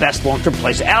one of the best long-term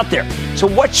plays out there. So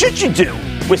what should you do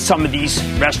with some of these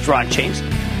restaurant chains?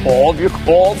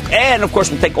 And, of course,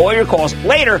 we'll take all your calls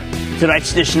later.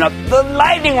 Tonight's edition of the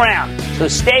Lightning Round. So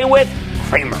stay with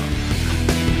Cramer.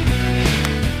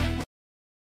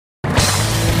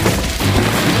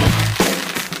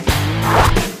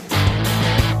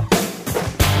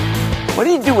 What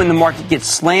do you do when the market gets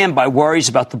slammed by worries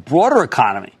about the broader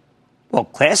economy? Well,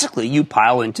 classically, you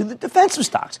pile into the defensive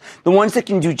stocks, the ones that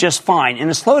can do just fine in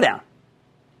a slowdown,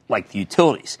 like the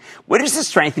utilities. What is the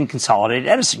strength in Consolidated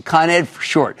Edison, Con Ed for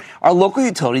short, our local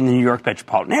utility in the New York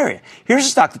metropolitan area? Here's a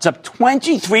stock that's up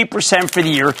 23% for the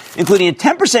year, including a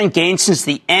 10% gain since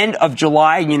the end of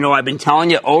July. And you know, I've been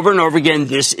telling you over and over again,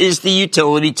 this is the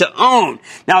utility to own.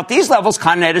 Now, at these levels,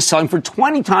 Con Ed is selling for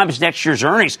 20 times next year's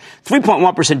earnings,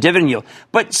 3.1% dividend yield.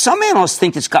 But some analysts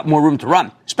think it's got more room to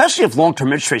run, especially if long-term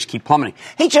interest rates keep plummeting.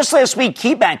 Hey, just last week,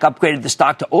 KeyBank upgraded the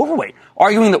stock to overweight,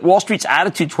 arguing that Wall Street's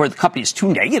attitude toward the company is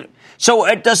too negative.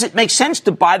 So does it make sense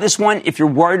to buy this one if you're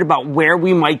worried about where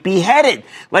we might be headed?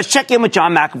 Let's check in with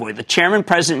John McAvoy, the chairman,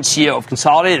 president, and CEO of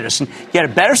Consolidated Edison, get a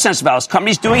better sense of how his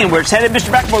company's doing and where it's headed.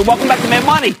 Mr. McAvoy, welcome back to Mad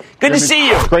Money. Good to see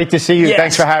you. Great to see you. Yes.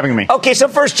 Thanks for having me. Okay, so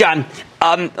first, John,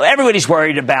 everybody's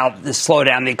worried about the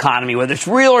slowdown in the economy, whether it's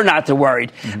real or not, they're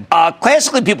worried. Mm-hmm.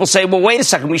 Classically, people say, well, wait a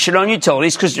second, we should own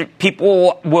utilities because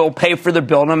people will pay for their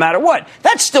bill no matter what.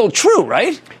 That's still true,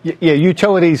 right? Yeah,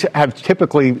 utilities have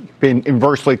typically been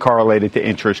inversely correlated to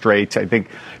interest rates, I think,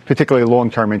 particularly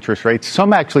long-term interest rates.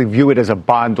 Some actually view it as a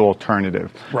bond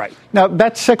alternative. Right. Now,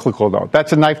 that's cyclical, though.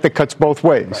 That's a knife that cuts both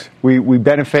ways. Right. We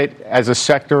benefit as a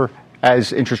sector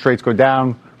as interest rates go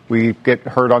down. We get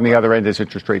hurt on the other end as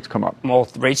interest rates come up. Well,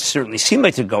 the rates certainly seem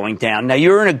like they're going down. Now,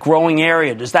 you're in a growing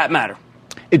area. Does that matter?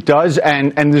 It does,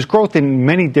 and there's growth in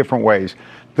many different ways.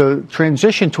 The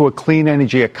transition to a clean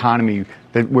energy economy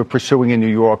that we're pursuing in New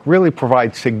York really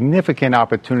provides significant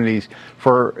opportunities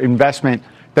for investment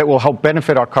that will help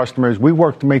benefit our customers. We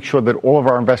work to make sure that all of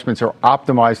our investments are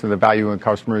optimized to the value of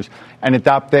customers and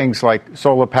adopt things like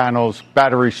solar panels,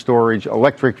 battery storage,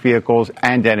 electric vehicles,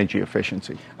 and energy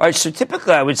efficiency. All right, so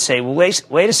typically I would say, well,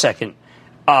 wait a second.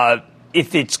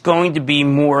 If it's going to be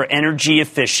more energy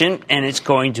efficient and it's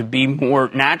going to be more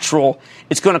natural,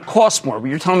 it's going to cost more. But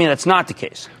you're telling me that's not the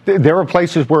case. There are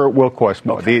places where it will cost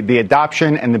more. Okay. The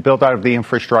adoption and the build-out of the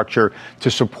infrastructure to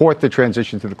support the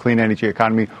transition to the clean energy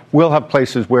economy will have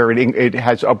places where it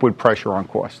has upward pressure on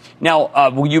costs.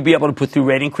 Now, will you be able to put through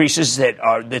rate increases that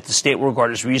the state will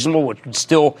regard as reasonable, which would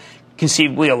still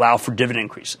conceivably allow for dividend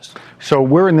increases? So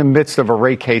we're in the midst of a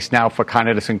rate case now for Con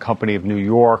Edison Company of New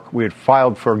York. We had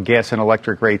filed for gas and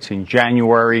electric rates in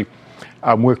January.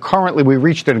 We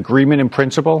reached an agreement in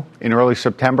principle in early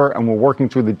September, and we're working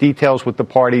through the details with the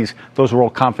parties. Those are all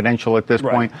confidential at this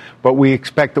point, but we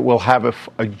expect that we'll have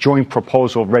a joint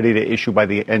proposal ready to issue by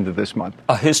the end of this month.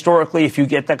 Historically, if you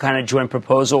get that kind of joint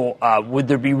proposal, would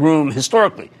there be room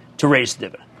historically to raise the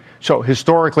dividend? So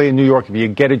historically in New York, if you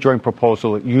get a joint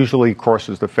proposal, it usually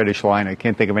crosses the finish line. I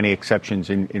can't think of any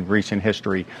exceptions in recent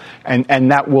history.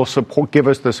 And that will give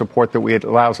us the support that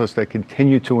allows us to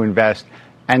continue to invest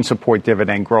and support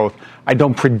dividend growth. I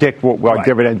don't predict what our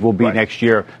dividend will be next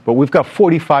year, but we've got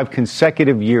 45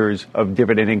 consecutive years of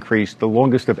dividend increase, the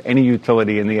longest of any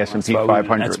utility in the S&P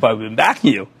 500. That's why we've been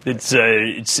backing you.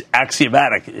 It's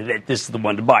axiomatic that this is the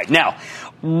one to buy. Now,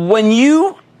 when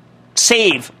you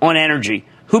save on energy,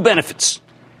 who benefits?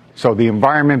 So the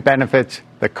environment benefits,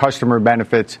 the customer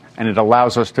benefits, and it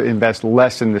allows us to invest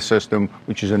less in the system,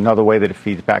 which is another way that it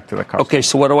feeds back to the customer. Okay,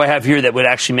 so what do I have here that would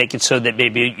actually make it so that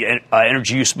maybe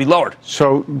energy use will be lowered?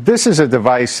 So this is a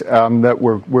device that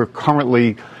we're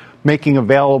currently making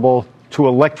available to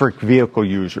electric vehicle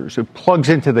users. It plugs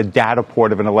into the data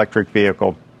port of an electric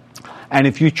vehicle. And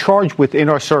if you charge within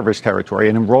our service territory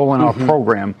and enroll in our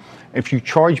program, if you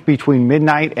charge between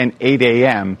midnight and 8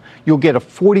 a.m., you'll get a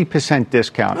 40%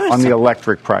 discount on the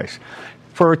electric price.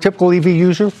 For a typical EV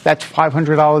user, that's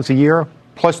 $500 a year,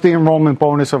 plus the enrollment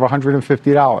bonus of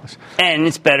 $150. And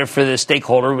it's better for the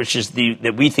stakeholder, which is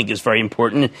that we think is very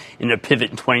important in the pivot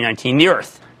in 2019, the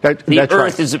Earth. The Earth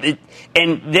right. is,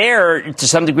 and there, to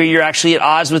some degree, you're actually at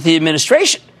odds with the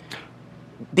administration.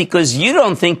 Because you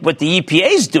don't think what the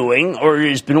EPA is doing or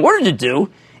has been ordered to do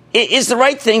is the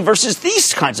right thing versus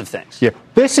these kinds of things. Yeah,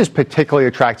 this is particularly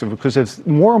attractive because as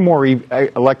more and more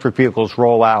electric vehicles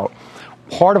roll out,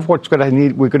 part of what's we're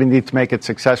going to need to make it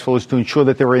successful is to ensure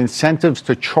that there are incentives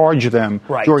to charge them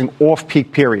during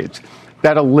off-peak periods.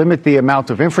 That'll limit the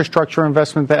amount of infrastructure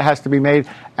investment that has to be made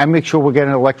and make sure we're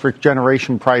getting electric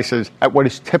generation prices at what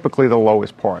is typically the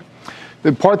lowest part.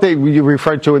 The part that you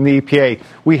referred to in the EPA,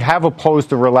 we have opposed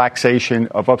the relaxation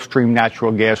of upstream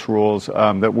natural gas rules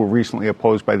that were recently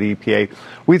opposed by the EPA.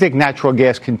 We think natural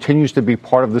gas continues to be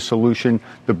part of the solution,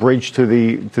 the bridge to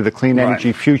the clean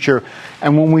energy future.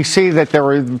 And when we see that there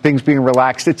are things being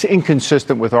relaxed, it's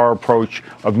inconsistent with our approach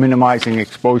of minimizing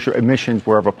exposure emissions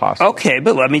wherever possible. Okay,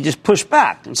 but let me just push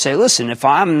back and say, listen, if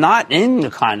I'm not in the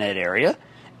Con Ed area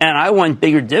and I want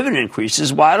bigger dividend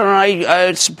increases, why don't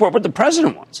I support what the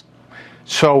president wants?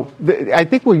 So I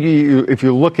think if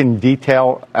you look in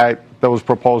detail at those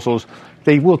proposals,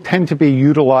 they will tend to be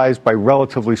utilized by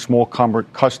relatively small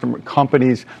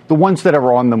companies, the ones that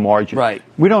are on the margin. Right.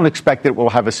 We don't expect it will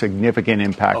have a significant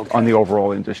impact on the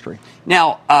overall industry.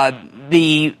 Now,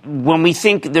 when we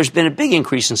think there's been a big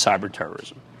increase in cyber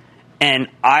terrorism, and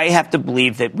I have to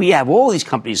believe that we have all these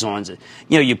companies on,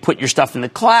 you put your stuff in the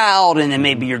cloud, and then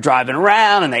maybe you're driving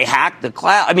around and they hack the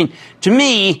cloud. I mean, to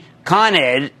me, Con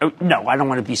Ed, no, I don't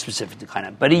want to be specific to Con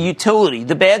Ed, but a utility,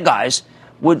 the bad guys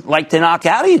would like to knock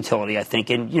out a utility, I think.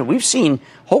 And, we've seen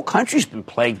whole country's been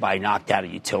plagued by knocked out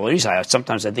of utilities.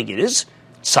 Sometimes I think it is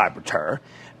cyber terror.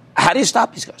 How do you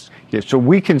stop these guys? Yeah, so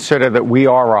we consider that we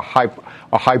are a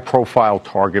high-profile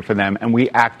target for them, and we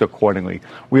act accordingly.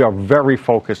 We are very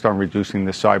focused on reducing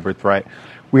the cyber threat.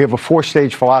 We have a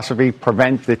 4-stage philosophy: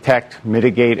 prevent, detect,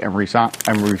 mitigate, and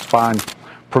respond.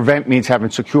 Prevent means having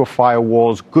secure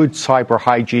firewalls, good cyber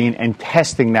hygiene, and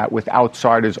testing that with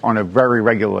outsiders on a very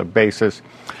regular basis.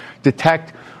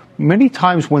 Detect, many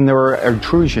times when there are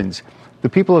intrusions, the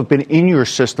people have been in your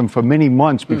system for many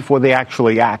months before they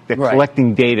actually act. They're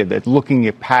collecting data. They're looking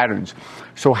at patterns.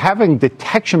 So having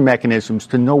detection mechanisms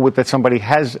to know that somebody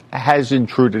has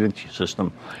intruded into your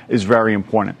system is very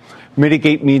important.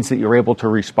 Mitigate means that you're able to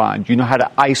respond. You know how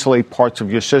to isolate parts of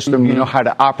your system. You know how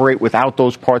to operate without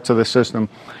those parts of the system.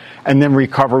 And then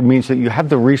recover means that you have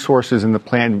the resources in the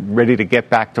plan ready to get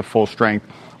back to full strength.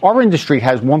 Our industry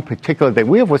has one particular thing.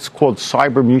 We have what's called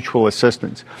cyber mutual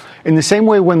assistance. In the same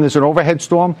way when there's an overhead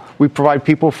storm, we provide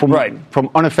people from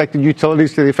unaffected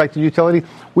utilities to the affected utility.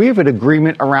 We have an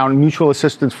agreement around mutual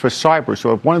assistance for cyber.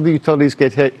 So if one of the utilities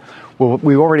gets hit,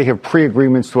 we already have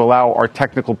pre-agreements to allow our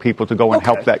technical people to go and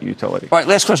help that utility. All right,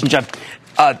 last question, Jeff.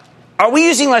 Are we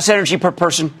using less energy per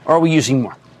person, or are we using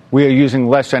more? We are using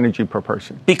less energy per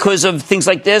person. Because of things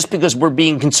like this? Because we're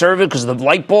being conservative? Because of the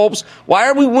light bulbs? Why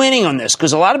are we winning on this?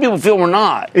 Because a lot of people feel we're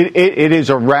not. It is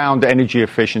around energy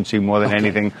efficiency more than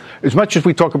anything. As much as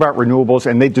we talk about renewables,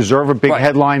 and they deserve a big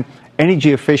headline,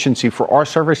 energy efficiency for our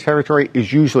service territory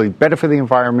is usually better for the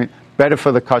environment, better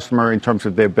for the customer in terms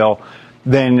of their bill,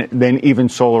 than even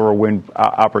solar or wind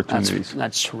opportunities.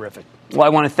 That's terrific. Well, I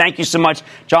want to thank you so much,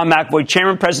 John McAvoy,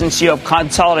 Chairman, President, and CEO of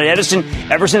Consolidated Edison.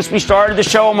 Ever since we started the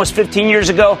show almost 15 years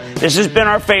ago, this has been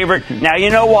our favorite. Now you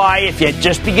know why. If you're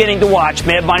just beginning to watch,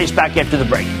 Mad Money's back after the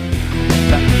break.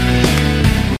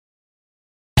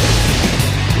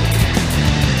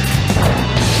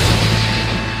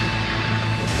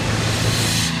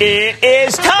 It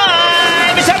is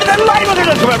time. It's time for the light.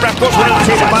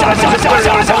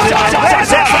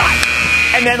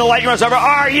 And then the lightning round's over.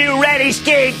 Are you ready,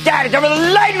 Steve? Dad, it's over the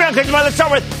lightning round. Let's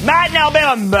start with Matt in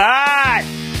Alabama. Matt.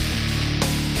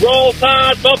 Roll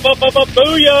Tide.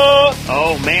 Booyah.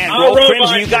 Oh, man. Roll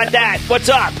Crimson. You got that. What's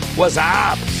up? What's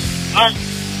up?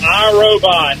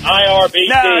 iRobot. IRBT.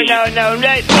 No.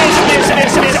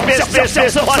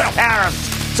 Miss. A lot of tariffs.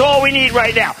 That's all we need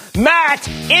right now. Matt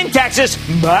in Texas.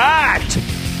 Matt.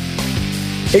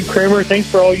 Hey, Cramer. Thanks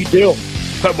for all you do.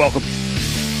 Quite welcome.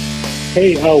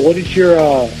 Hey, what is your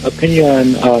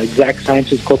opinion on Exact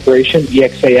Sciences Corporation,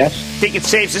 EXAS? I think it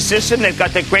saves the system. They've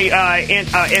got the great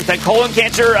anti-colon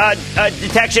cancer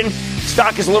detection.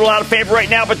 Stock is a little out of favor right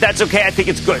now, but that's okay. I think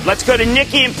it's good. Let's go to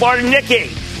Nikki in Florida.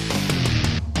 Nikki.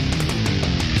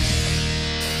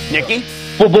 Nikki?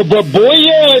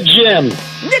 Booyah, Jim.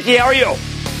 Nikki, how are you?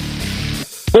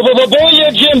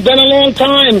 Booyah, Jim. Been a long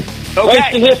time. Okay.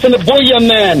 Nice to hear from the Booyah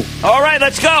man. All right,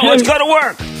 let's go. Jim, let's go to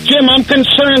work. Jim, I'm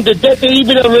concerned the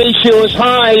debt-to-EBITDA ratio is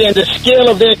high and the scale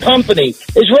of their company.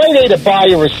 Is Rite Aid a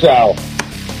buy or a sell?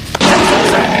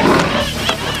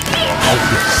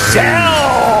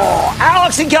 Sell!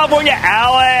 Alex in California.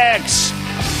 Alex!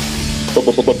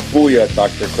 Booyah,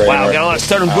 Dr. Cramer. Wow, we got a lot of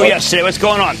stubborn booyahs today. What's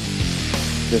going on?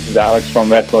 This is Alex from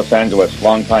West Los Angeles.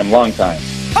 Long time.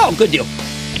 Oh, good deal.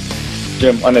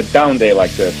 Jim, on a down day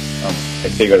like this, I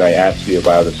figured I'd ask you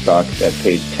about a stock that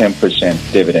pays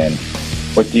 10% dividend.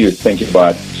 What do you think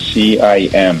about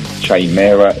CIM,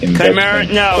 Chimera Investment?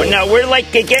 Chimera? No, we're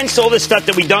like against all this stuff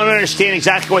that we don't understand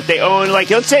exactly what they own. Like,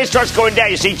 let's say it starts going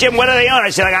down. You say, Jim, what do they own? I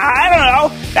say, I don't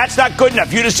know. That's not good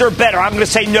enough. You deserve better. I'm going to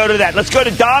say no to that. Let's go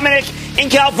to Dominic in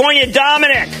California.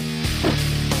 Dominic.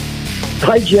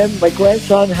 Hi, Jim. My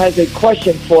grandson has a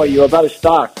question for you about a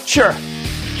stock. Sure.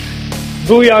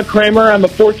 Booyah, Cramer. I'm a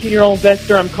 14-year-old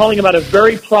investor. I'm calling about a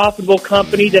very profitable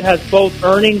company that has both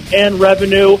earnings and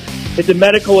revenue. It's a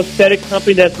medical aesthetic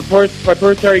company that has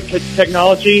proprietary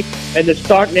technology, and the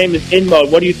stock name is InMode.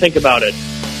 What do you think about it?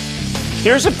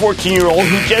 Here's a 14-year-old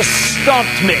who just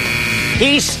stumped me.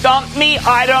 He stumped me.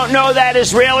 I don't know that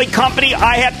Israeli company.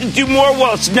 I have to do more.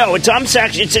 Well, it's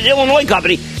an Illinois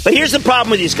company. But here's the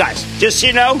problem with these guys. Just so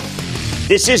you know,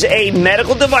 this is a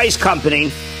medical device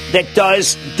company that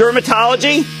does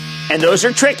dermatology, and those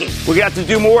are tricky. We're going to have to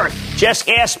do more work. Just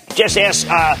ask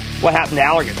what happened to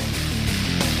Allergan.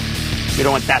 We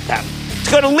don't want that to happen.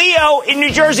 Let's go to Leo in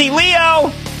New Jersey.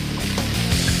 Leo!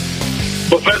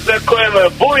 Professor Cramer,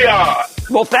 booyah!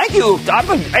 Well, thank you. I'm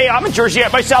a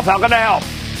Jerseyite myself. How can I help?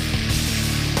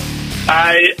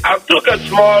 I took a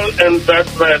small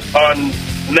investment on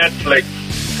Netflix,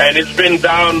 and it's been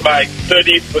down by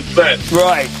 30%.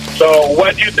 Right. So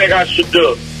what do you think I should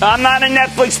do? I'm not a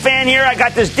Netflix fan here. I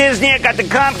got this Disney, I got the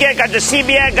Comcast, I got the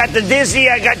CBS, I got the Disney,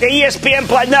 I got the ESPN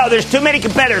Plus. No, there's too many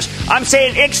competitors. I'm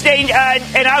saying Ixtay,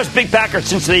 and I was a big backer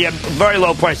since the very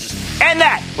low prices. And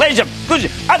that, ladies and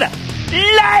gentlemen, on the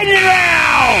lightning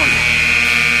round.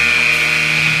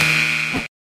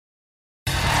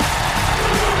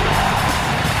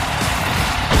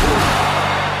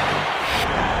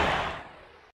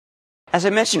 As I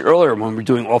mentioned earlier when we were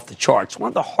doing off the charts, one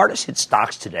of the hardest hit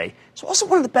stocks today is also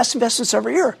one of the best investments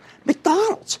every year,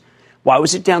 McDonald's. Why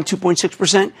was it down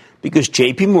 2.6%? Because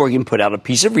J.P. Morgan put out a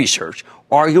piece of research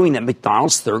arguing that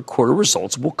McDonald's third quarter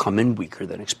results will come in weaker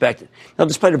than expected. Now,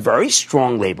 despite a very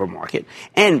strong labor market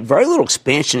and very little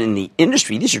expansion in the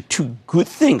industry, these are two good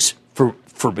things for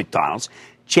McDonald's.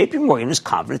 J.P. Morgan is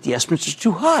confident the estimates are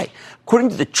too high. According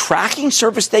to the tracking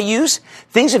service they use,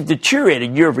 things have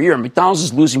deteriorated year over year, and McDonald's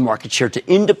is losing market share to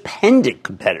independent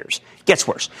competitors. It gets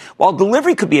worse. While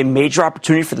delivery could be a major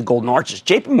opportunity for the Golden Arches,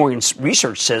 J.P. Morgan's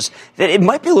research says that it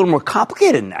might be a little more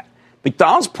complicated than that.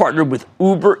 McDonald's partnered with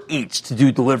Uber Eats to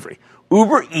do delivery.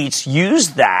 Uber Eats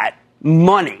used that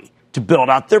money to build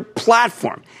out their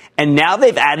platform. And now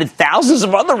they've added thousands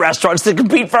of other restaurants that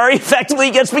compete very effectively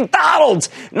against McDonald's.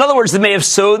 In other words, they may have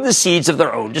sowed the seeds of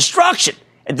their own destruction.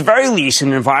 At the very least, in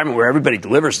an environment where everybody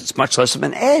delivers, it's much less of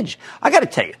an edge. I got to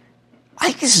tell you, I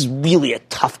think this is really a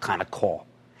tough kind of call.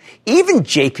 Even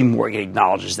J.P. Morgan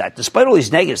acknowledges that. Despite all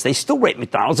these negatives, they still rate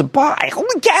McDonald's a buy.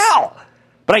 Holy cow!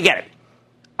 But I get it.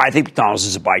 I think McDonald's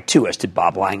is a buy, too, as did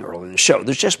Bob Lang earlier in the show.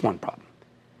 There's just one problem.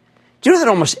 Do you know that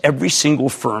almost every single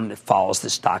firm that follows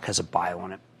this stock has a buy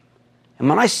on it? And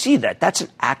when I see that, that's an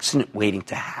accident waiting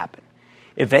to happen.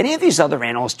 If any of these other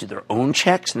analysts do their own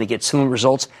checks and they get similar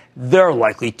results, they're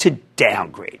likely to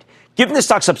downgrade. Given the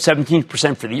stock's up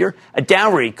 17% for the year, a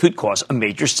downgrade could cause a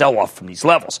major sell-off from these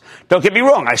levels. Don't get me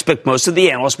wrong, I expect most of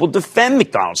the analysts will defend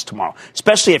McDonald's tomorrow,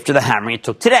 especially after the hammering it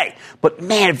took today. But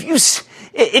man, if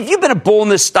you've been a bull in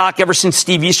this stock ever since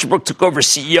Steve Easterbrook took over as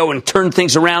CEO and turned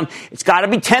things around, it's got to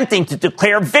be tempting to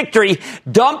declare victory,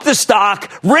 dump the stock,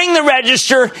 ring the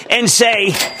register, and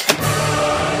say,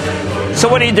 so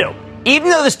what do? Even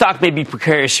though the stock may be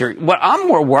precarious here, what I'm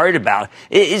more worried about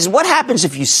is what happens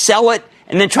if you sell it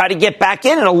and then try to get back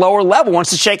in at a lower level once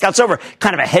the shakeout's over.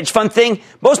 Kind of a hedge fund thing.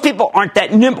 Most people aren't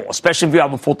that nimble, especially if you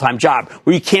have a full-time job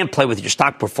where you can't play with your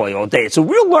stock portfolio all day. It's a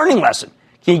real learning lesson.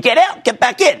 Can you get out, get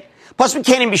back in? Plus, we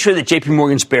can't even be sure that J.P.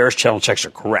 Morgan's bearish channel checks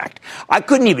are correct. I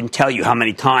couldn't even tell you how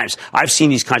many times I've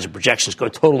seen these kinds of projections go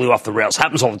totally off the rails.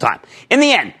 Happens all the time. In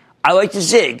the end, I like to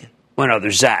zig when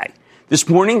others zag. This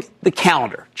morning, the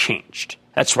calendar changed.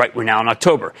 That's right, we're now in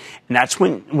October. And that's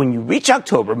when you reach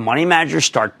October, money managers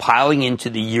start piling into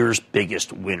the year's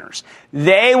biggest winners.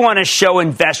 They want to show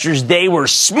investors they were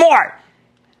smart.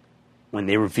 when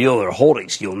they reveal their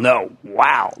holdings, you'll know,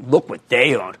 wow, look what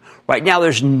they own. Right now,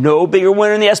 there's no bigger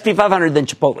winner in the S&P 500 than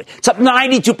Chipotle. It's up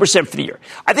 92% for the year.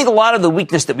 I think a lot of the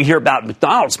weakness that we hear about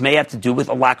McDonald's may have to do with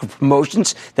a lack of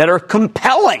promotions that are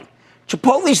compelling.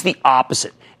 Chipotle's the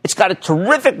opposite. It's got a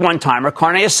terrific one-timer,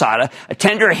 carne asada, a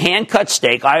tender hand-cut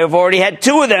steak. I have already had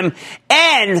 2 of them.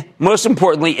 And most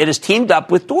importantly, it has teamed up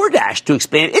with DoorDash to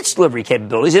expand its delivery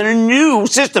capabilities in a new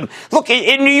system. Look,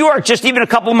 in New York, just even a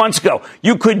couple of months ago,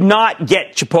 you could not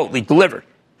get Chipotle delivered.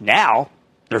 Now,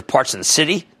 there's parts of the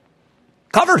city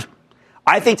covered.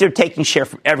 I think they're taking share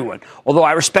from everyone, although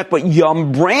I respect what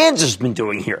Yum Brands has been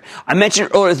doing here. I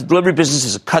mentioned earlier the delivery business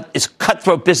is a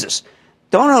cutthroat business.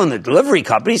 Don't own the delivery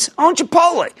companies, own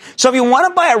Chipotle. So if you want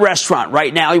to buy a restaurant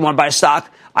right now, you want to buy a stock,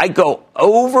 I go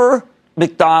over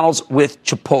McDonald's with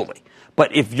Chipotle.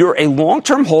 But if you're a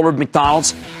long-term holder of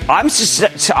McDonald's, I'm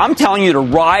telling you to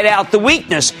ride out the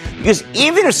weakness, because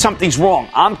even if something's wrong,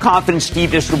 I'm confident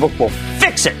Steve Easterbrook will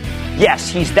fix it. Yes,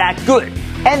 he's that good.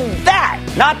 And that,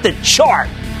 not the chart,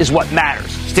 is what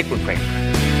matters. Stick with Cramer.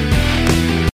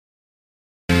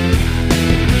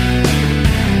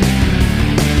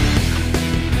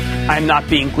 I'm not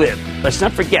being glib. Let's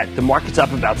not forget, the market's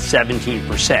up about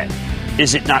 17%.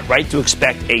 Is it not right to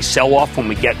expect a sell-off when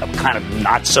we get a kind of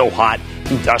not-so-hot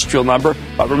industrial number?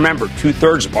 But remember,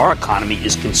 2/3 of our economy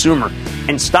is consumer.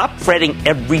 And stop fretting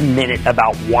every minute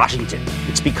about Washington.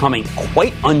 It's becoming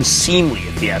quite unseemly,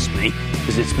 if you ask me,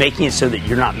 because it's making it so that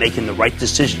you're not making the right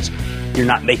decisions. You're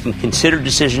not making considered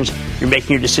decisions. You're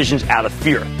making your decisions out of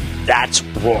fear. That's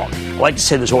wrong. I like to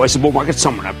say there's always a bull market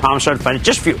somewhere, and I promise I'll find it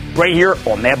just for you, right here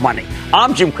on Mad Money.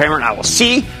 I'm Jim Cramer, and I will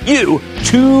see you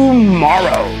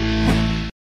tomorrow.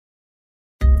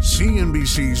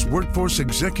 CNBC's Workforce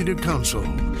Executive Council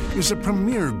is a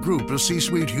premier group of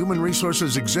C-suite human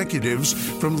resources executives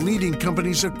from leading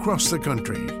companies across the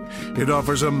country. It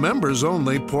offers a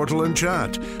members-only portal and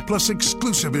chat, plus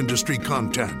exclusive industry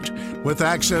content, with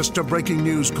access to breaking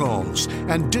news calls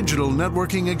and digital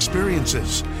networking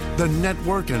experiences. The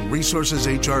network and resources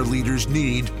HR leaders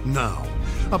need now.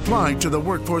 Apply to the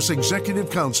Workforce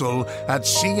Executive Council at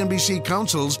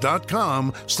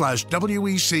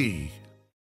cnbccouncils.com/WEC.